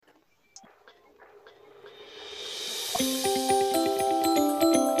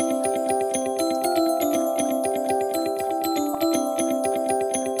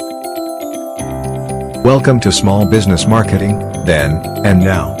Welcome to Small Business Marketing, Then and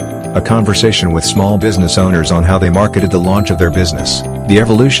Now. A conversation with small business owners on how they marketed the launch of their business, the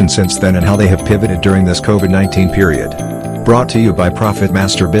evolution since then, and how they have pivoted during this COVID-19 period. Brought to you by Profit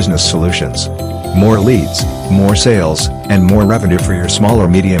Master Business Solutions. More leads, more sales, and more revenue for your small or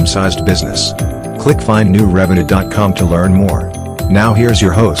medium-sized business. Click findnewrevenue.com to learn more. Now here's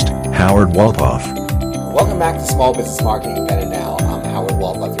your host, Howard Walpoff. Welcome back to Small Business Marketing, Then and Now. I'm Howard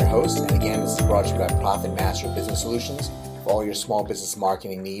Walpoff, your host, and again, this is brought to you by Profit Master Business Solutions. For all your small business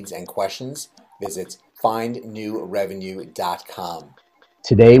marketing needs and questions, visit findnewrevenue.com.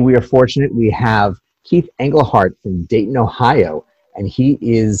 Today, we are fortunate. We have Keith Engelhardt from Dayton, Ohio, and he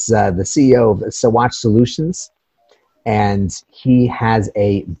is the CEO of Sawatch Solutions, and he has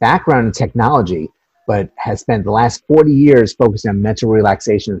a background in technology, but has spent the last 40 years focusing on mental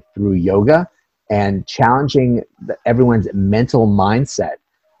relaxation through yoga and challenging everyone's mental mindset.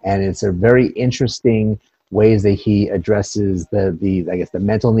 And it's a very interesting ways that he addresses the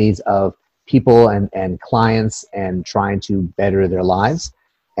mental needs of people and clients and trying to better their lives.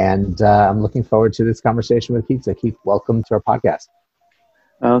 And I'm looking forward to this conversation with Keith. So Keith, welcome to our podcast.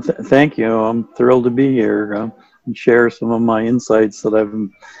 Thank you. I'm thrilled to be here and share some of my insights that I've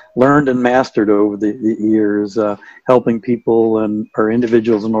learned and mastered over the years, helping people and or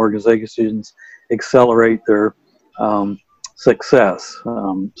individuals and organizations accelerate their success.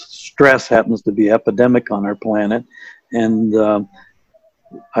 Stress happens to be epidemic on our planet, and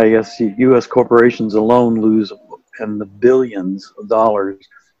I guess U.S. corporations alone lose in the billions of dollars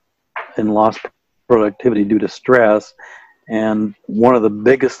in lost productivity due to stress. And one of the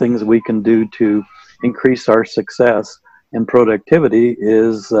biggest things we can do to increase our success and productivity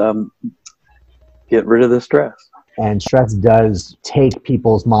is get rid of the stress. And stress does take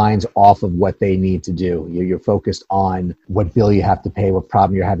people's minds off of what they need to do. You're focused on what bill you have to pay, what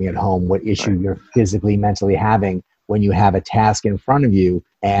problem you're having at home, what issue you're physically, mentally having when you have a task in front of you,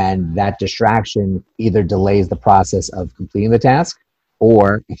 and that distraction either delays the process of completing the task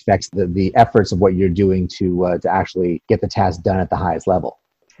or affects the efforts of what you're doing to actually get the task done at the highest level.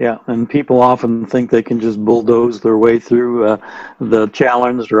 Yeah, and people often think they can just bulldoze their way through the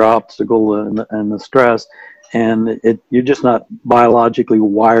challenge or obstacle and the stress, and you're just not biologically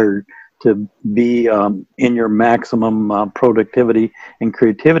wired to be in your maximum productivity and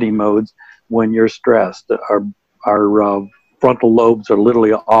creativity modes when you're stressed. Our frontal lobes are literally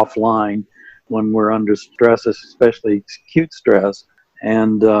offline when we're under stress, especially acute stress.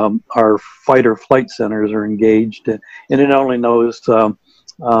 And our fight or flight centers are engaged, and it only knows 5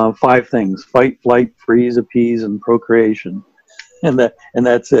 things: fight, flight, freeze, appease, and procreation, and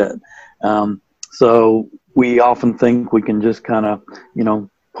that's it. So we often think we can just kind of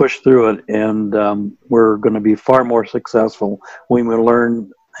push through it, and we're going to be far more successful when we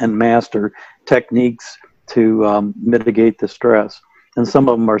learn and master techniques to mitigate the stress. And some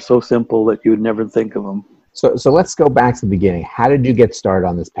of them are so simple that you would never think of them. So let's go back to the beginning. How did you get started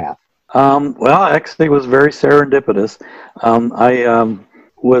on this path? Well, actually, it was very serendipitous. I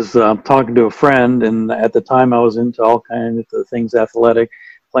was talking to a friend, and at the time I was into all kinds of things athletic,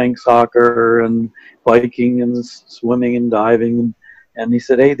 playing soccer and biking and swimming and diving. And he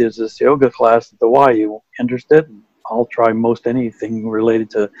said, "Hey, there's this yoga class at the Y. You interested?" I'll try most anything related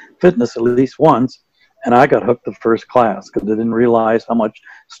to fitness at least once. And I got hooked the first class because I didn't realize how much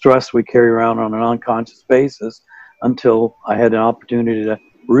stress we carry around on an unconscious basis until I had an opportunity to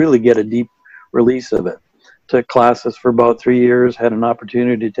really get a deep release of it. Took classes for about 3 years, had an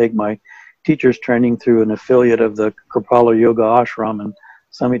opportunity to take my teacher's training through an affiliate of the Kripalu Yoga Ashram in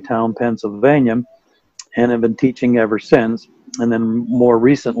Summitown, Pennsylvania, and have been teaching ever since. And then more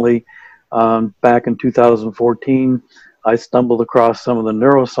recently, back in 2014, I stumbled across some of the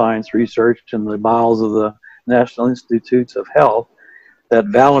neuroscience research in the bowels of the National Institutes of Health that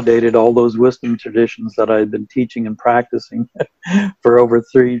validated all those wisdom traditions that I had been teaching and practicing for over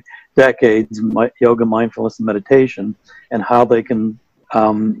 3 decades, yoga, mindfulness, and meditation, and how we can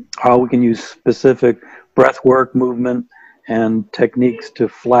use specific breath work, movement, and techniques to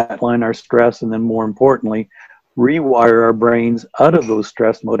flatline our stress, and then more importantly, rewire our brains out of those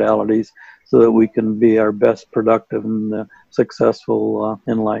stress modalities so that we can be our best productive and successful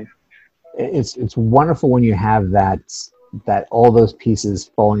in life. It's wonderful when you have that all those pieces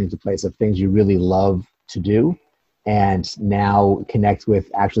falling into place of things you really love to do, and now connect with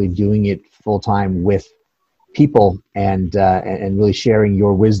actually doing it full time with people and really sharing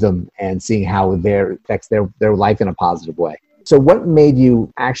your wisdom and seeing how it affects their life in a positive way. So what made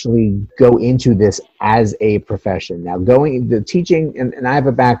you actually go into this as a profession? Now, the teaching, and I have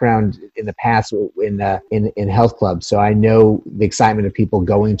a background in the past in health clubs, so I know the excitement of people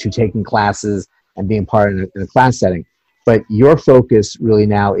going to taking classes and being part in a class setting. But your focus really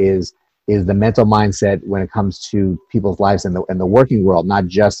now is the mental mindset when it comes to people's lives in the working world, not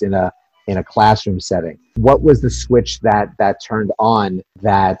just in a classroom setting. What was the switch that turned on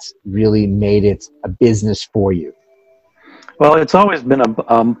that really made it a business for you? Well, it's always been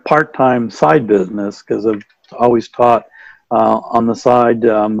a part-time side business because I've always taught on the side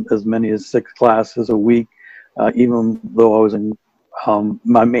as many as 6 classes a week, even though I was in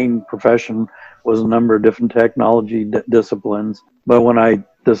my main profession was a number of different technology disciplines. But when I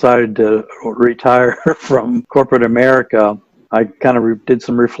decided to retire from corporate America, I kind of did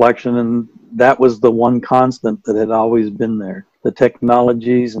some reflection, and that was the one constant that had always been there. The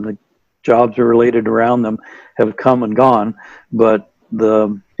technologies and the jobs related around them have come and gone, but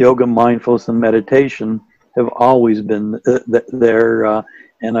the yoga, mindfulness, and meditation have always been there,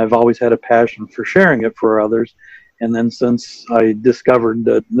 and I've always had a passion for sharing it for others. And then since I discovered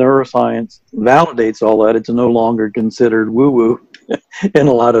that neuroscience validates all that, it's no longer considered woo-woo in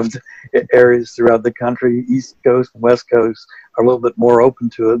a lot of areas throughout the country. East Coast and West Coast are a little bit more open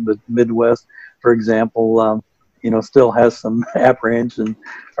to it, but Midwest, for example, still has some apprehension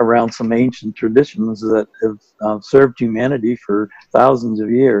around some ancient traditions that have served humanity for thousands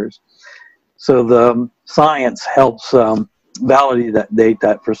of years. So the science helps validate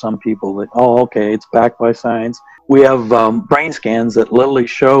that for some people. That, okay, it's backed by science. We have brain scans that literally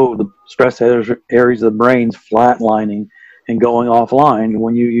show the stress areas of the brains flatlining and going offline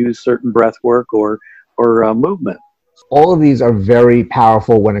when you use certain breath work or movement. All of these are very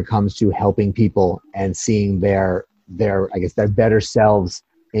powerful when it comes to helping people and seeing their better selves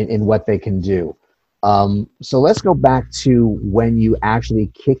in what they can do. So let's go back to when you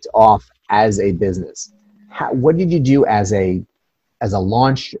actually kicked off as a business. What did you do as a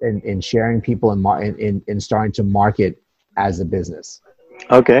launch in sharing people in starting to market as a business?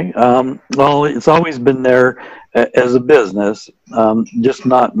 Okay. Well, it's always been there as a business, just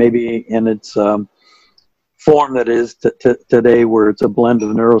not maybe in its form that is today, where it's a blend of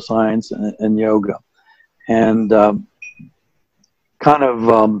neuroscience and yoga. And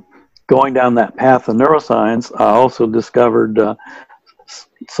going down that path of neuroscience, I also discovered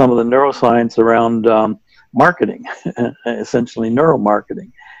some of the neuroscience around marketing, essentially neuromarketing,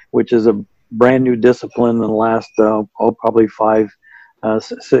 which is a brand new discipline in the last probably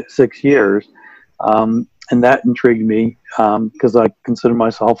 6 years. And that intrigued me because I consider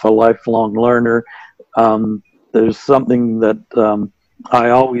myself a lifelong learner. There's something that I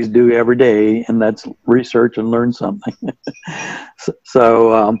always do every day, and that's research and learn something.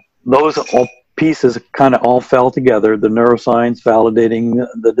 So those all pieces kind of all fell together, the neuroscience validating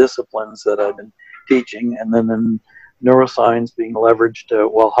the disciplines that I've been teaching, and then the neuroscience being leveraged to,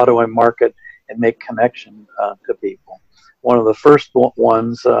 how do I market and make connection to people? One of the first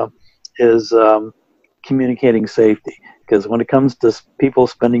ones is communicating safety, because when it comes to people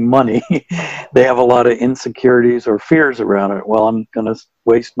spending money, they have a lot of insecurities or fears around it. Well, I'm going to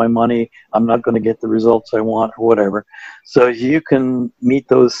waste my money. I'm not going to get the results I want, or whatever. So you can meet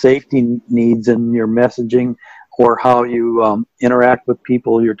those safety needs in your messaging or how you interact with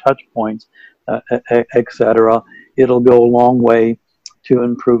people, your touch points, etc. It'll go a long way to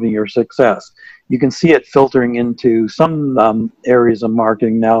improving your success. You can see it filtering into some areas of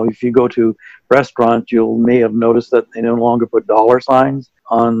marketing now. If you go to restaurants, you may have noticed that they no longer put dollar signs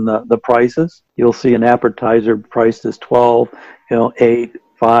on the prices. You'll see an appetizer priced as 12, 8,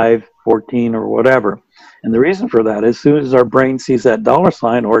 5, 14, or whatever. And the reason for that is, as soon as our brain sees that dollar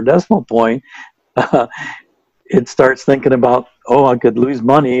sign or a decimal point, it starts thinking about, I could lose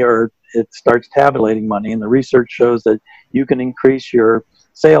money, or it starts tabulating money. And the research shows that you can increase your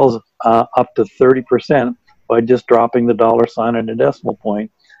sales up to 30% by just dropping the dollar sign and a decimal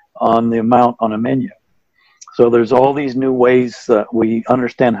point on the amount on a menu. So there's all these new ways that we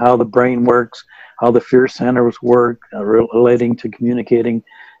understand how the brain works, how the fear centers work, relating to communicating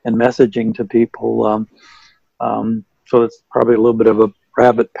and messaging to people. So it's probably a little bit of a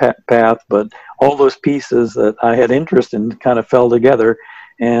rabbit path, but all those pieces that I had interest in kind of fell together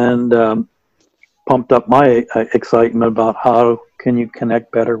and pumped up my excitement about how can you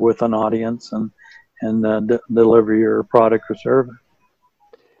connect better with an audience and deliver your product or service.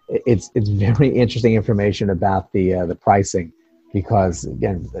 It's very interesting information about the pricing, because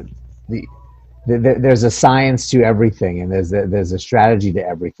again, there's a science to everything, and there's a strategy to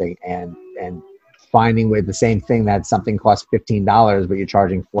everything, and finding with the same thing that something costs $15 but you're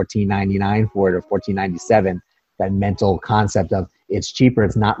charging $14.99 for it, or $14.97. That mental concept of it's cheaper,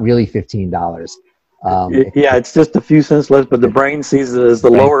 it's not really $15. It's just a few cents less, but the brain sees it as the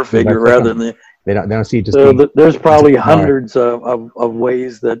lower figure rather than They don't see it just So being. there's probably more. hundreds of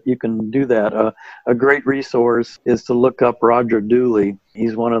ways that you can do that. A great resource is to look up Roger Dooley.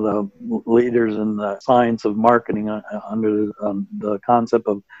 He's one of the leaders in the science of marketing under the concept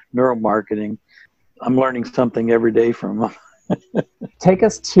of neuromarketing. I'm learning something every day from him. Take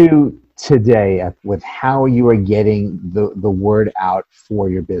us to today with how you are getting the word out for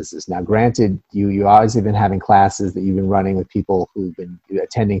your business. Now, granted, you always have been having classes that you've been running with people who've been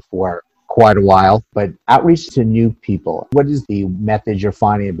attending for quite a while, but outreach to new people, what is the method you're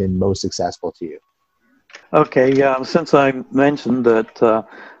finding have been most successful to you? Okay, since I mentioned that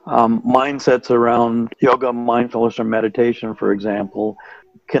mindsets around yoga, mindfulness, or meditation, for example,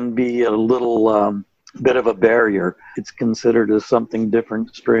 can be a little bit of a barrier. It's considered as something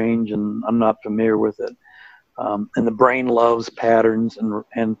different, strange, and I'm not familiar with it. And the brain loves patterns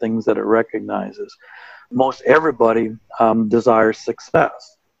and things that it recognizes. Most everybody desires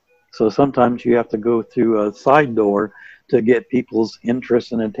success. So sometimes you have to go through a side door to get people's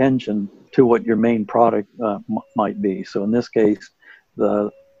interest and attention to what your main product might be. So in this case, the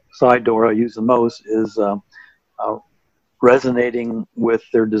side door I use the most is resonating with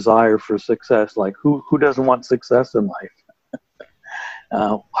their desire for success. Like who doesn't want success in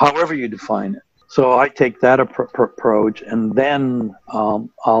life? However you define it. So I take that approach, and then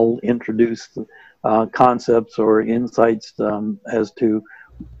I'll introduce concepts or insights as to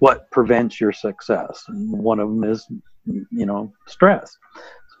what prevents your success. And one of them is, stress.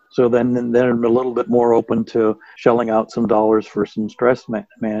 So then they're a little bit more open to shelling out some dollars for some stress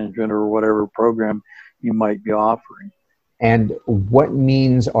management or whatever program you might be offering. And what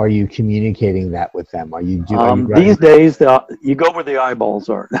means are you communicating that with them? Are you doing these days? You go where the eyeballs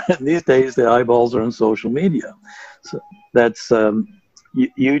are. These days, the eyeballs are on social media. So that's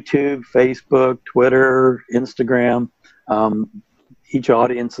YouTube, Facebook, Twitter, Instagram. Each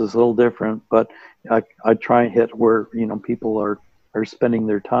audience is a little different, but I try and hit where people are spending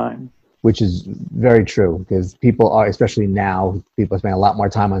their time. Which is very true, because people are, especially now, people spend a lot more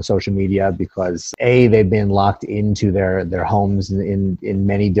time on social media because they've been locked into their homes in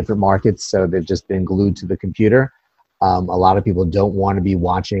many different markets, so they've just been glued to the computer. A lot of people don't want to be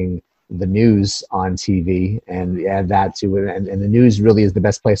watching the news on TV, and add that to it. And the news really is the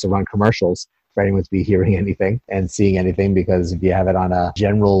best place to run commercials for anyone to be hearing anything and seeing anything, because if you have it on a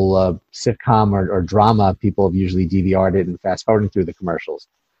general sitcom or drama, people have usually DVR'd it and fast forwarding through the commercials.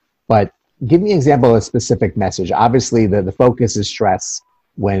 But give me an example of a specific message. Obviously, the focus is stress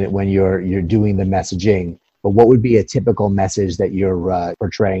when you're doing the messaging, but what would be a typical message that you're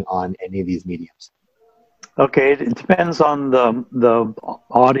portraying on any of these mediums? Okay, it depends on the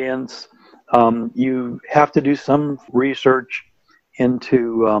audience. You have to do some research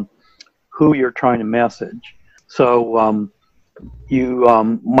into who you're trying to message. So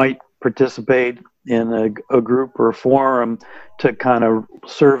you might participate in a group or a forum to kind of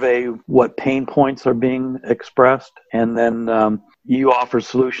survey what pain points are being expressed, and then you offer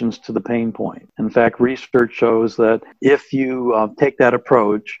solutions to the pain point. In fact, research shows that if you take that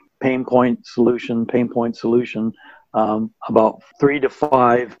approach, pain point solution, about 3 to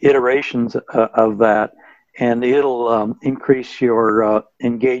 5 iterations of that, and it'll increase your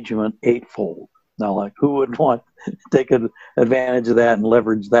engagement 8-fold. Now, like, who would want to take advantage of that and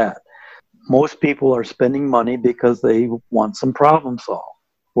leverage that? Most people are spending money because they want some problem solved,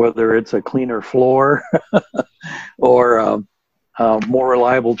 whether it's a cleaner floor or more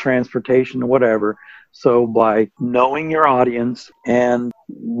reliable transportation or whatever. So by knowing your audience and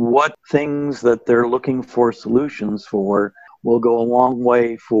what things that they're looking for solutions for will go a long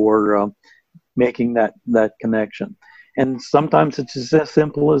way for making that connection. And sometimes it's just as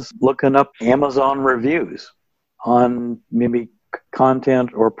simple as looking up Amazon reviews on maybe content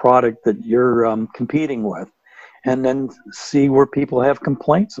or product that you're competing with, and then see where people have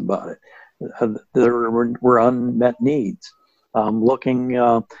complaints about it. There were unmet needs. Looking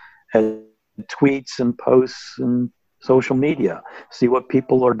at tweets and posts and social media, see what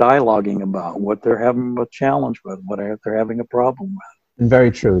people are dialoguing about, what they're having a challenge with, what they're having a problem with.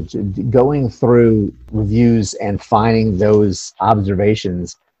 Very true. Going through reviews and finding those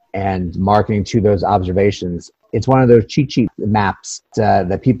observations and marketing to those observations, it's one of those cheat sheet maps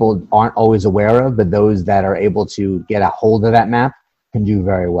that people aren't always aware of, but those that are able to get a hold of that map can do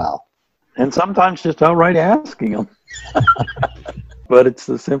very well. And sometimes just outright asking them. But it's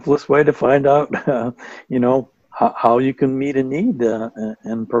the simplest way to find out, how you can meet a need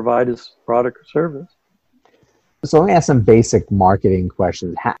and provide a product or service. So let me ask some basic marketing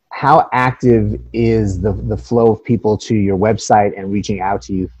questions. How active is the flow of people to your website and reaching out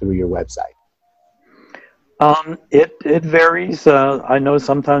to you through your website? It varies. I know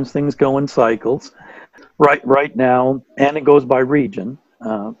sometimes things go in cycles. Right now, and it goes by region.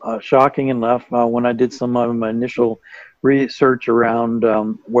 Shocking enough, when I did some of my initial research around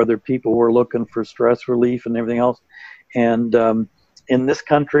whether people were looking for stress relief and everything else, and in this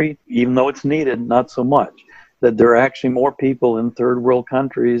country, even though it's needed, not so much. That there are actually more people in third world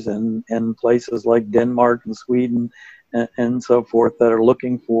countries and places like Denmark and Sweden and so forth that are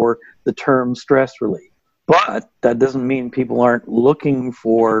looking for the term stress relief. But that doesn't mean people aren't looking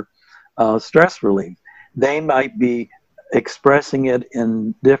for stress relief. They might be expressing it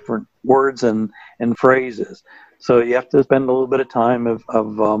in different words and phrases. So you have to spend a little bit of time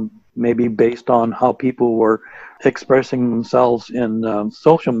of maybe based on how people were expressing themselves in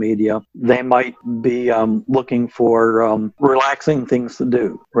social media, they might be looking for relaxing things to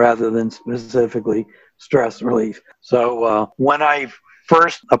do rather than specifically stress relief. So when I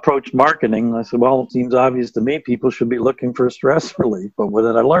first approached marketing, I said, well, it seems obvious to me people should be looking for stress relief. But what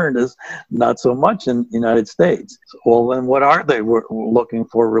I learned is not so much in the United States. So, well, then what are they looking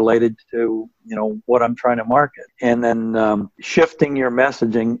for related to, what I'm trying to market? And then shifting your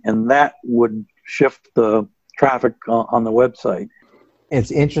messaging, and that would shift the traffic on the website.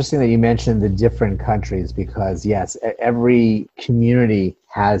 It's interesting that you mentioned the different countries because, yes, every community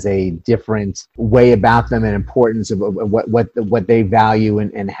has a different way about them and importance of what they value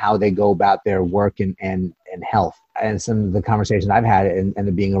and how they go about their work and health. And some of the conversations I've had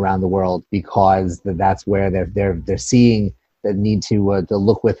and being around the world, because that's where they're seeing the need to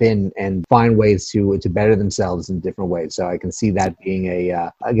look within and find ways to better themselves in different ways. So I can see that being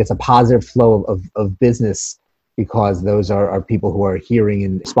a positive flow of business, because those are people who are hearing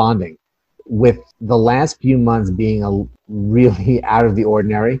and responding. With the last few months being really out of the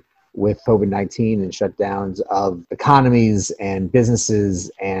ordinary with COVID-19 and shutdowns of economies and businesses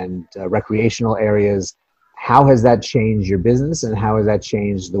and recreational areas, how has that changed your business and how has that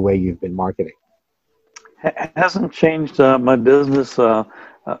changed the way you've been marketing? It hasn't changed my business a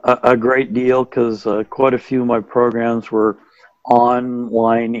great deal because quite a few of my programs were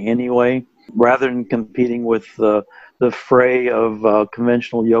online anyway. Rather than competing with the fray of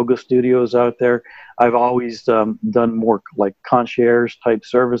conventional yoga studios out there, I've always done more like concierge type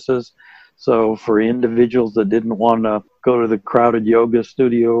services. So for individuals that didn't want to go to the crowded yoga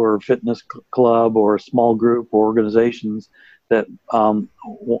studio or fitness club or small group or organizations that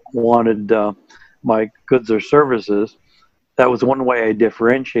wanted my goods or services, that was one way I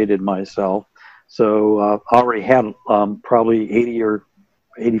differentiated myself. So I already had probably 80 or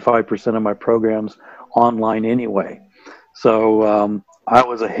 85% of my programs online anyway. So I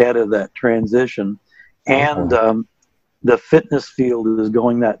was ahead of that transition. And the fitness field is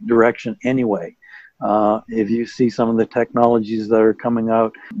going that direction anyway. If you see some of the technologies that are coming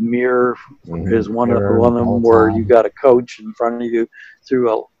out, Mirror is one of them where you got a coach in front of you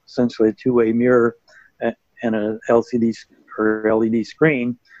through essentially a two-way mirror and a LCD or LED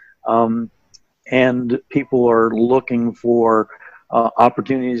screen. And people are looking for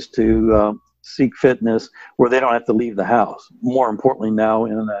opportunities to seek fitness where they don't have to leave the house. More importantly now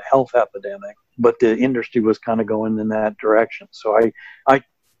in a health epidemic, but the industry was kind of going in that direction. So I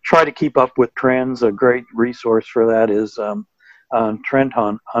try to keep up with trends. A great resource for that is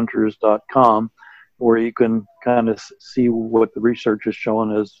trendhunters.com, where you can kind of see what the research is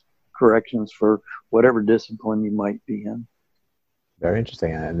showing as corrections for whatever discipline you might be in. Very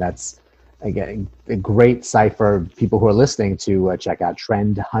interesting. And that's, again, a great site for people who are listening to check out,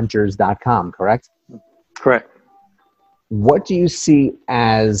 trendhunters.com, correct? Correct. What do you see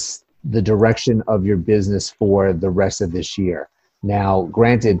as the direction of your business for the rest of this year? Now,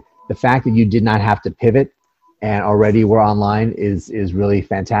 granted, the fact that you did not have to pivot and already were online is really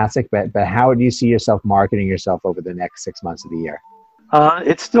fantastic, but how do you see yourself marketing yourself over the next 6 months of the year?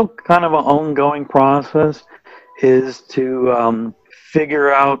 It's still kind of an ongoing process, is to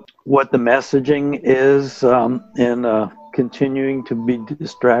figure out what the messaging is in a continuing to be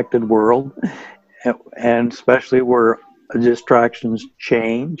distracted world, and especially where distractions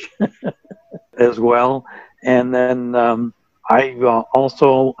change as well. And then I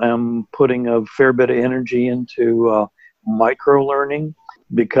also am putting a fair bit of energy into micro-learning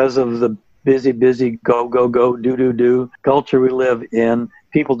because of the busy, go, do culture we live in.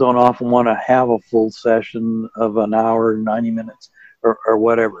 People don't often want to have a full session of an hour, 90 minutes, or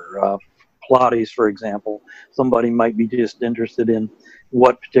whatever. Pilates, for example, somebody might be just interested in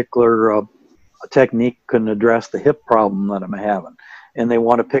what particular technique can address the hip problem that I'm having, and they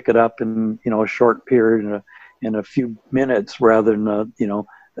want to pick it up in a short period in a few minutes rather than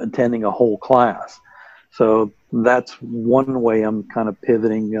attending a whole class. So that's one way I'm kind of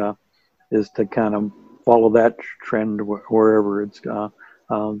pivoting, is to kind of follow that trend wherever it's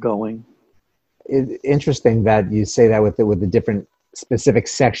going. It's interesting that you say that with the different specific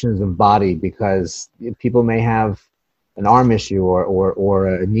sections of body, because people may have an arm issue or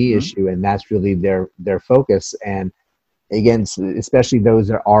a knee issue, and that's really their focus. And again, especially those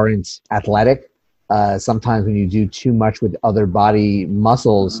that aren't athletic, sometimes when you do too much with other body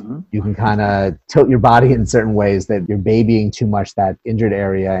muscles, you can kind of tilt your body in certain ways that you're babying too much that injured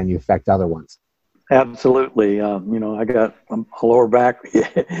area and you affect other ones. Absolutely. I got a lower back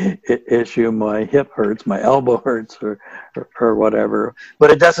issue. My hip hurts, my elbow hurts, or whatever.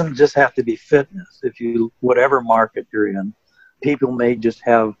 But it doesn't just have to be fitness. Whatever market you're in, people may just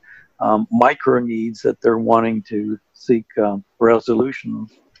have micro needs that they're wanting to seek resolution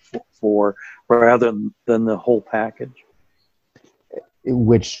for, rather than the whole package.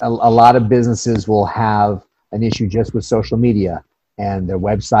 Which a lot of businesses will have an issue just with social media. And their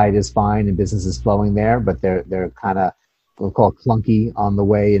website is fine and business is flowing there, but they're kind of, we'll call it clunky on the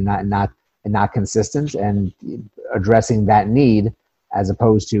way and not consistent. And addressing that need, as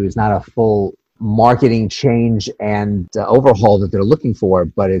opposed to, is not a full marketing change and overhaul that they're looking for,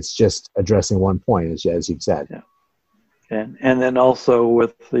 but it's just addressing one point, as you've said. Yeah. And then also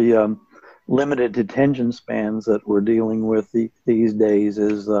with the limited attention spans that we're dealing with these days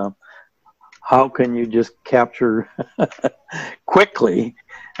is how can you just capture quickly?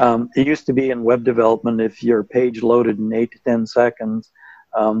 It used to be in web development, if your page loaded in 8 to 10 seconds,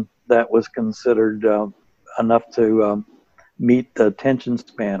 that was considered enough to meet the attention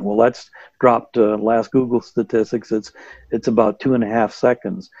span. Well, that's dropped to last Google statistics. It's about 2.5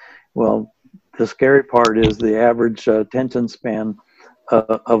 seconds. Well, the scary part is the average attention span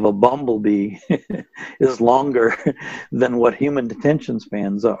of a bumblebee is longer than what human attention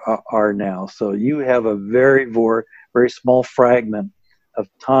spans are now. So you have a very, very small fragment of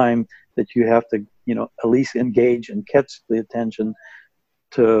time that you have to, at least engage and catch the attention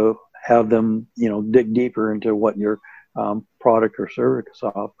to have them, dig deeper into what your product or service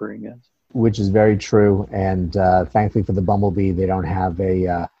offering is. Which is very true. And thankfully for the bumblebee, they don't have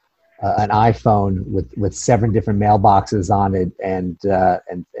an iPhone with 7 different mailboxes on it and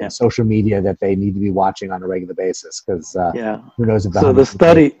social media that they need to be watching on a regular basis, because who knows about. So the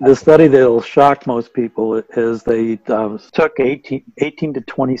study that'll shock most people is they took 18 to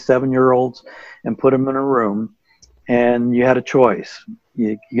 27-year-olds and put them in a room, and you had a choice.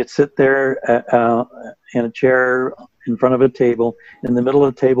 You could sit there in a chair in front of a table. In the middle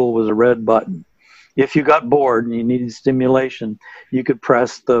of the table was a red button. If you got bored and you needed stimulation, you could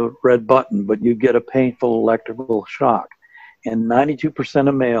press the red button, but you'd get a painful electrical shock. And 92%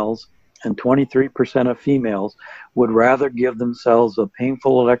 of males and 23% of females would rather give themselves a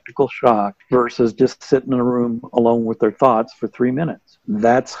painful electrical shock versus just sit in a room alone with their thoughts for 3 minutes.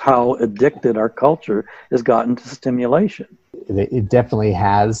 That's how addicted our culture has gotten to stimulation. It definitely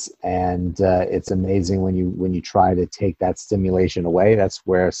has, and it's amazing when you try to take that stimulation away. That's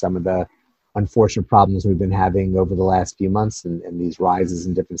where some of the unfortunate problems we've been having over the last few months and these rises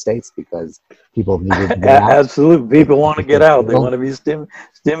in different states, because people have needed to get out. Absolutely. People want to get out. They want to be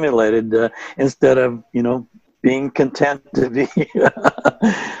stimulated instead of, being content to be,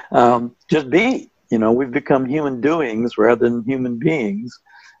 just be. We've become human doings rather than human beings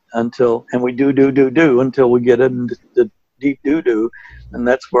and we do until we get into the deep do. And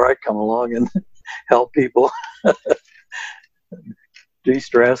that's where I come along and help people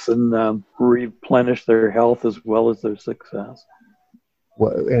de-stress and replenish their health as well as their success.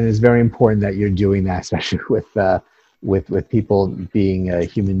 Well, and it's very important that you're doing that, especially with people being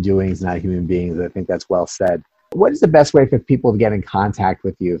human doings, not human beings. I think that's well said. What is the best way for people to get in contact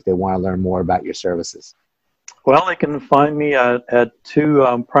with you if they want to learn more about your services? Well, they can find me at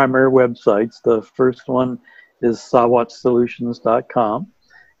 2 primary websites. The first one is sawatchsolutions.com,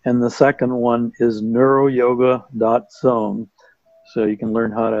 and the second one is neuroyoga.zone. So you can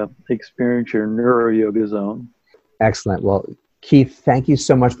learn how to experience your neuro yoga zone. Excellent. Well, Keith, thank you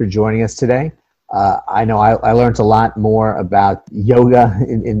so much for joining us today. I know I learned a lot more about yoga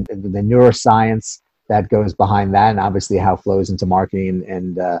in the neuroscience that goes behind that, and obviously how it flows into marketing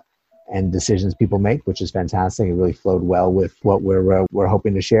and decisions people make, which is fantastic. It really flowed well with what we're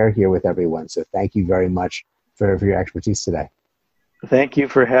hoping to share here with everyone. So thank you very much for your expertise today. Thank you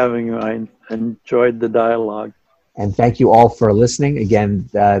for having me. I enjoyed the dialogue. And thank you all for listening. Again,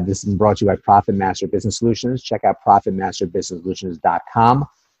 this is brought to you by Profit Master Business Solutions. Check out profitmasterbusinesssolutions.com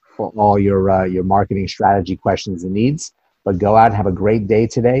for all your marketing strategy questions and needs. But go out and have a great day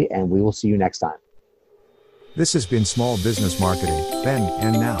today, and we will see you next time. This has been Small Business Marketing, Then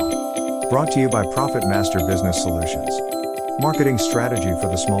and Now. Brought to you by Profit Master Business Solutions. Marketing strategy for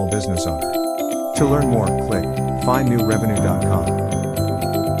the small business owner. To learn more, click findnewrevenue.com.